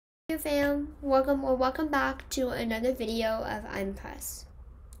Hey fam, welcome back to another video of I'm Press.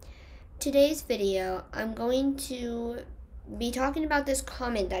 Today's video, I'm going to be talking about this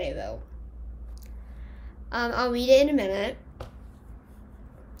comment that I wrote. I'll read it in a minute,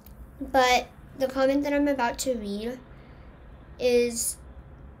 but the comment that I'm about to read is,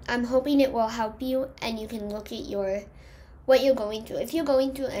 I'm hoping it will help you and you can look at what you're going through. If you're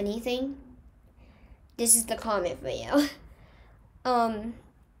going through anything, this is the comment for you.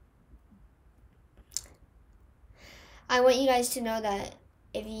 I want you guys to know that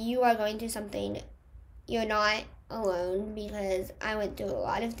if you are going through something, you're not alone, because I went through a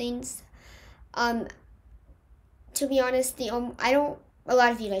lot of things. To be honest, a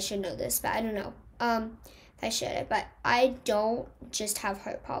lot of you guys should know this, but I don't know if I should, but I don't just have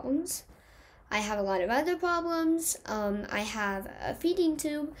heart problems. I have a lot of other problems. I have a feeding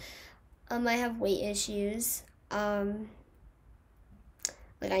tube. I have weight issues. Like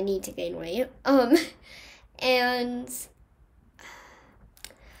I need to gain weight. And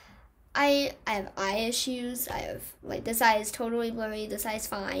I have eye issues. I have, like, this eye is totally blurry, this eye is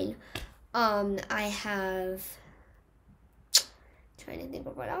fine. I have, trying to think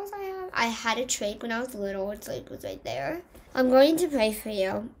of what else I have. I had a trach when I was little. It's like, it was right there. I'm going to pray for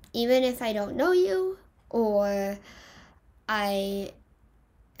you, even if I don't know you, or I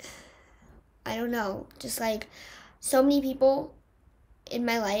don't know, just like so many people in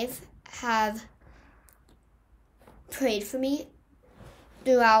my life have prayed for me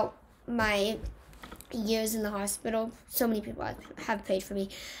throughout my years in the hospital. So many people have prayed for me,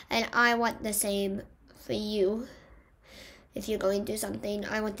 and I want the same for you. If you're going through something,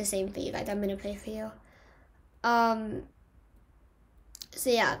 I want the same for you guys. I'm gonna pray for you. So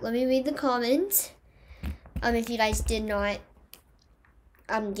yeah, let me read the comments. If you guys did not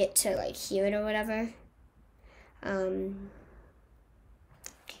get to like hear it or whatever.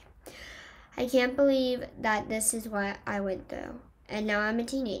 I can't believe that this is what I went through, and now I'm a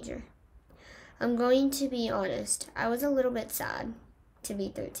teenager. I'm going to be honest, I was a little bit sad to be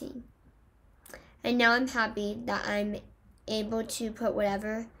 13. And now I'm happy that I'm able to put what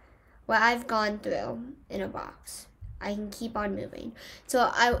I've gone through in a box. I can keep on moving.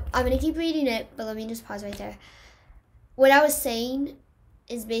 So I'm going to keep reading it, but let me just pause right there. What I was saying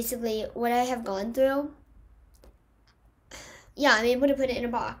is basically what I have gone through. Yeah, I'm able to put it in a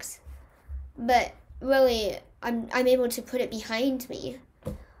box. But really, I'm able to put it behind me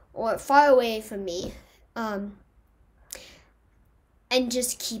or far away from me, and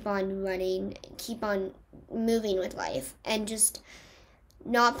just keep on running, keep on moving with life, and just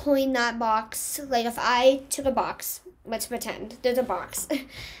not pulling that box. Like if I took a box, let's pretend there's a box,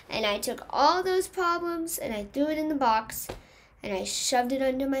 and I took all those problems and I threw it in the box and I shoved it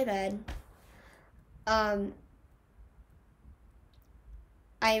under my bed,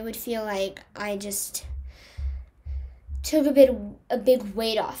 I would feel like I just took a big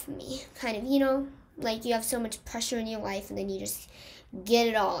weight off of me, kind of, like you have so much pressure in your life and then you just get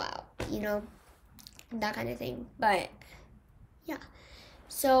it all out, that kind of thing. But yeah,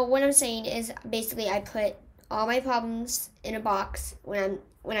 so what I'm saying is basically I put all my problems in a box when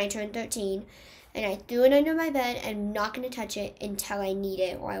I turned 13, and I threw it under my bed, and I'm not going to touch it until I need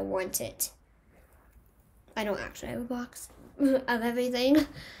it or I want it. I don't actually have a box of everything,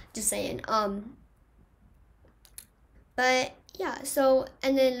 just saying. But yeah, so,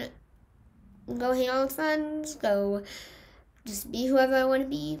 and then go hang out with friends, go just be whoever I want to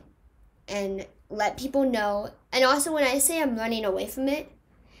be, and let people know. And also, when I say I'm running away from it,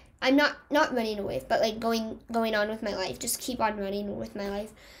 I'm not running away, but like going on with my life. Just keep on running with my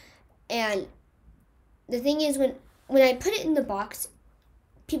life. And the thing is, when I put it in the box,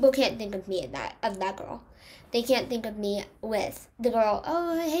 people can't think of me of that girl. They can't think of me with the girl,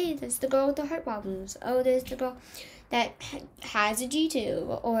 oh, hey, there's the girl with the heart problems. Oh, there's the girl that has a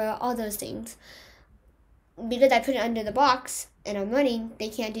G-tube, or all those things. Because I put it under the box and I'm running, they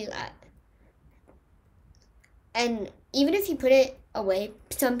can't do that. And even if you put it away,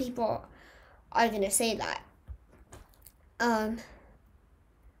 some people are going to say that.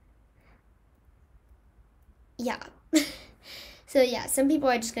 Yeah. So yeah, some people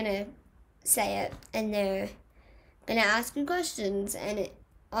are just going to say it, and they're going to ask you questions. And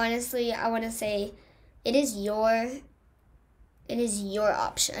honestly, I want to say it is your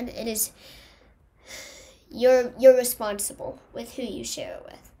option. It is, you're responsible with who you share it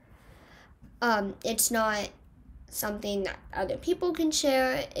with. It's not something that other people can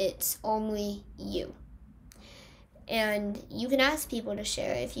share. It's only you. And you can ask people to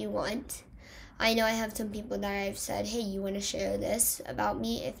share if you want. I know I have some people that I've said, hey, you want to share this about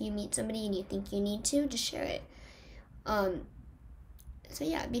me? If you meet somebody and you think you need to, just share it. So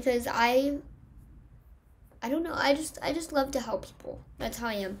yeah, because I don't know, I just love to help people. That's how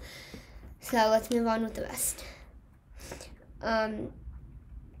I am. So let's move on with the rest.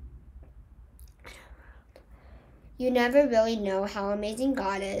 You never really know how amazing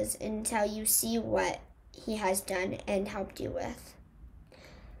God is until you see what He has done and helped you with.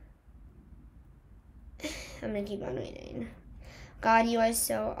 I'm gonna keep on reading. God, you are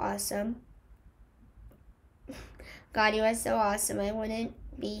so awesome. God, you are so awesome. I wouldn't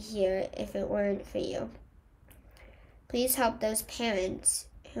be here if it weren't for you. Please help those parents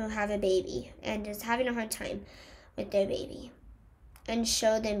who have a baby and is having a hard time with their baby, and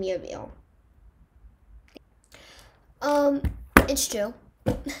show them you're real. It's true.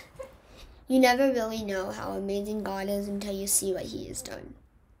 You never really know how amazing God is until you see what He has done.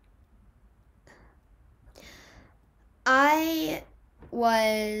 I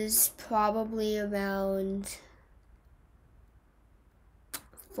was probably around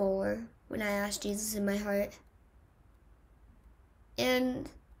 4 when I asked Jesus in my heart. And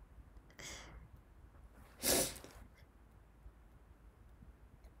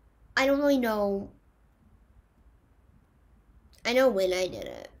I don't really know. I know when I did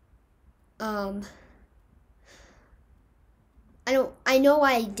it. I know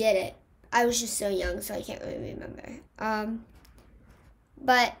why I did it. I was just so young, so I can't really remember.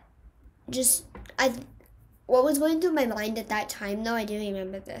 But just, what was going through my mind at that time, though, I do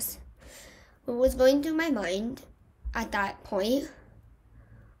remember this. What was going through my mind at that point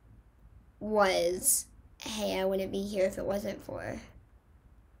was, hey, I wouldn't be here if it wasn't for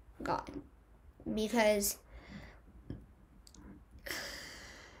God. Because,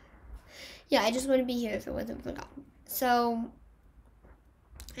 yeah, I just wouldn't be here if it wasn't for God. So,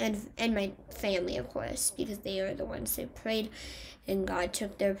 and my family, of course, because they are the ones who prayed, and God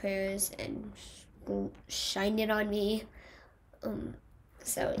took their prayers and shined it on me.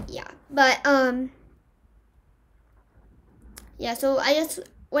 So yeah, but yeah. So I guess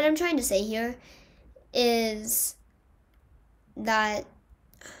what I'm trying to say here is that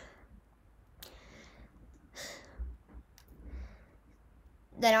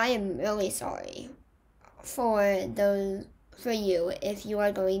I am really sorry for you if you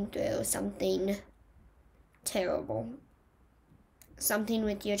are going through something terrible, something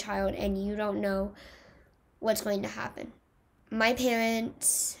with your child, and you don't know what's going to happen. My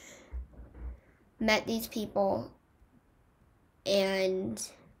parents met these people, and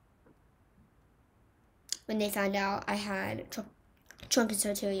when they found out I had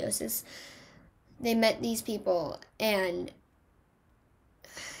truncosarteriosis, they met these people, and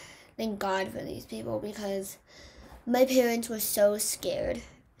thank God for these people, because my parents were so scared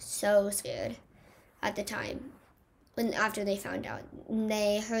at the time. After they found out,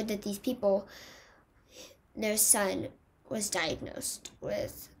 they heard that these people, their son was diagnosed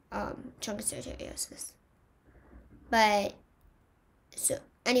with truncosarteriosis. But so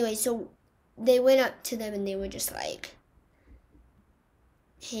they went up to them and they were just like,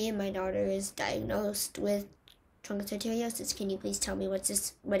 hey, my daughter is diagnosed with truncosarteriosis. Can you please tell me what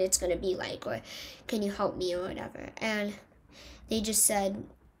it's going to be like, or can you help me, or whatever? And they just said,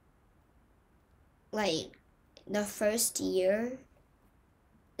 like, the first year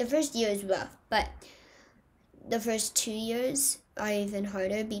is rough, but the first 2 years are even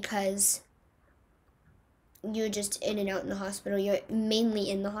harder because you're just in and out in the hospital. You're mainly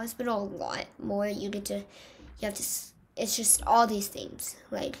in the hospital a lot more. It's just all these things,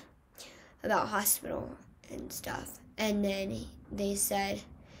 like, about hospital and stuff. And then they said,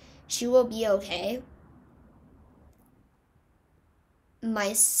 she will be okay.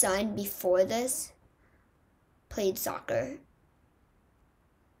 My son, before this, played soccer.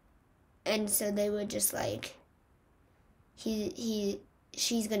 And so they were just like,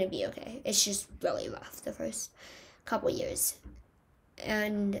 she's gonna be okay. It's just really rough the first couple years.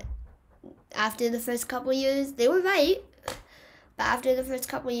 And after the first couple years, they were right. But after the first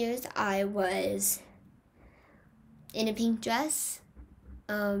couple years, I was in a pink dress.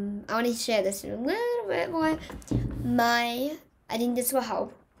 I want to share this a little bit more. I think this will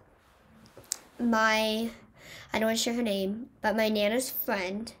help. I don't want to share her name, but my Nana's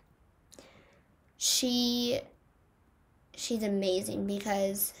friend, she's amazing,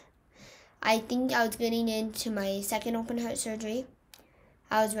 because I think I was getting into my second open heart surgery.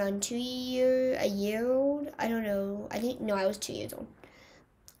 I was around a year old. I don't know. I was 2 years old.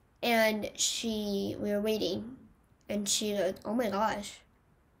 And we were waiting, and she goes, oh my gosh.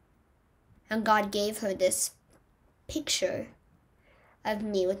 And God gave her this picture of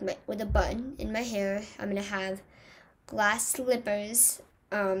me with a bun in my hair. I'm gonna have glass slippers,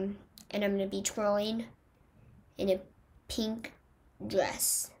 and I'm gonna be twirling in a pink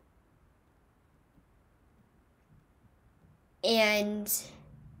dress. And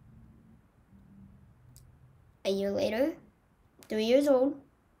a year later, 3 years old,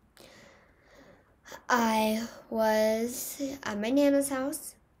 I was at my Nana's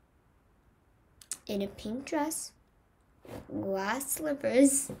house in a pink dress, glass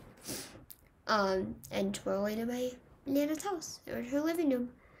slippers, and twirling in my Nana's house or her living room.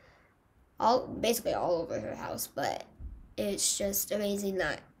 Basically all over her house, but it's just amazing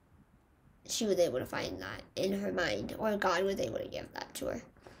that she was able to find that in her mind, or God was able to give that to her.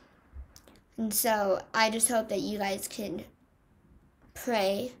 And so I just hope that you guys can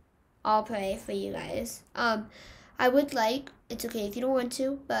pray. I'll pray for you guys. I would like, it's okay if you don't want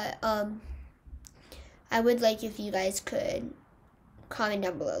to, but I would like if you guys could comment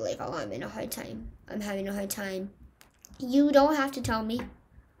down below, like, oh, I'm having a hard time. You don't have to tell me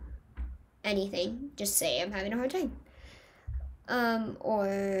anything. Just say I'm having a hard time.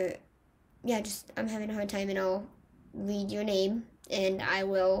 Or yeah, just I'm having a hard time, and I'll read your name, and I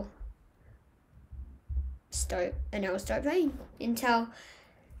will start praying until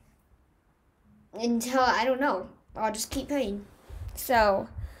I don't know. I'll just keep praying. So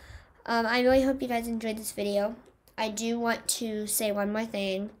I really hope you guys enjoyed this video. I do want to say one more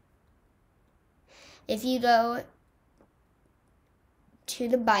thing. If you go to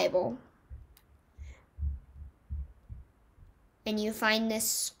the Bible and you find this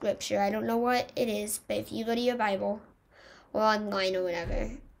scripture, I don't know what it is, but if you go to your Bible or online or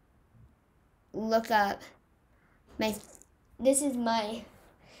whatever, look up this is my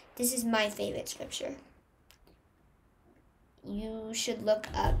favorite scripture. You should look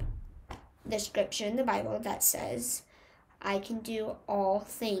up the scripture in the Bible that says, I can do all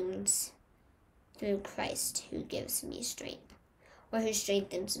things through Christ who gives me strength, or who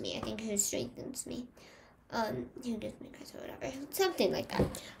strengthens me. I think who strengthens me. Who gives me Christ, or whatever. Something like that.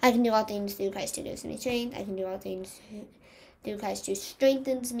 I can do all things through Christ who gives me strength. I can do all things through Christ who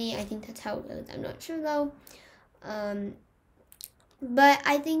strengthens me. I think that's how it goes. I'm not sure though. But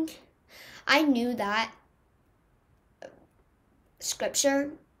I think I knew that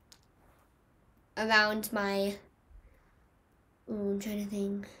scripture around my, I'm trying to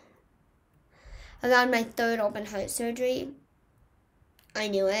think, around my third open heart surgery. I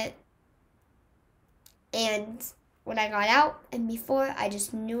knew it. And when I got out and before, I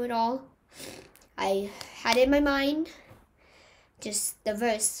just knew it all. I had it in my mind, just the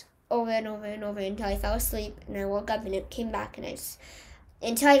verse over and over and over until I fell asleep, and I woke up and it came back, and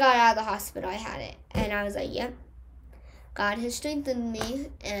until I got out of the hospital, I had it. And I was like, yep, God has strengthened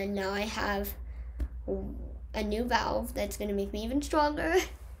me, and now I have a new valve that's going to make me even stronger.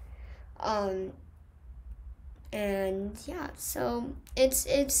 And yeah, so it's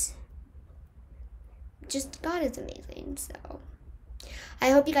just, God is amazing. So I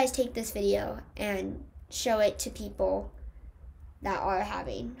hope you guys take this video and show it to people that are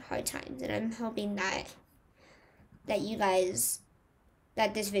having hard times, and I'm hoping that this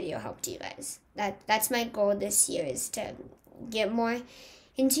video helped you guys. That's my goal this year, is to get more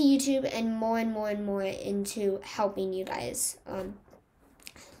into YouTube and more into helping you guys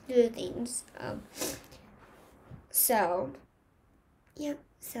do things. So yeah,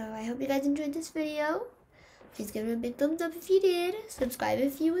 so I hope you guys enjoyed this video. Please give it a big thumbs up if you did. Subscribe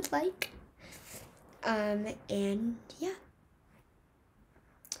if you would like. And yeah.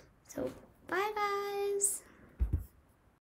 So bye guys.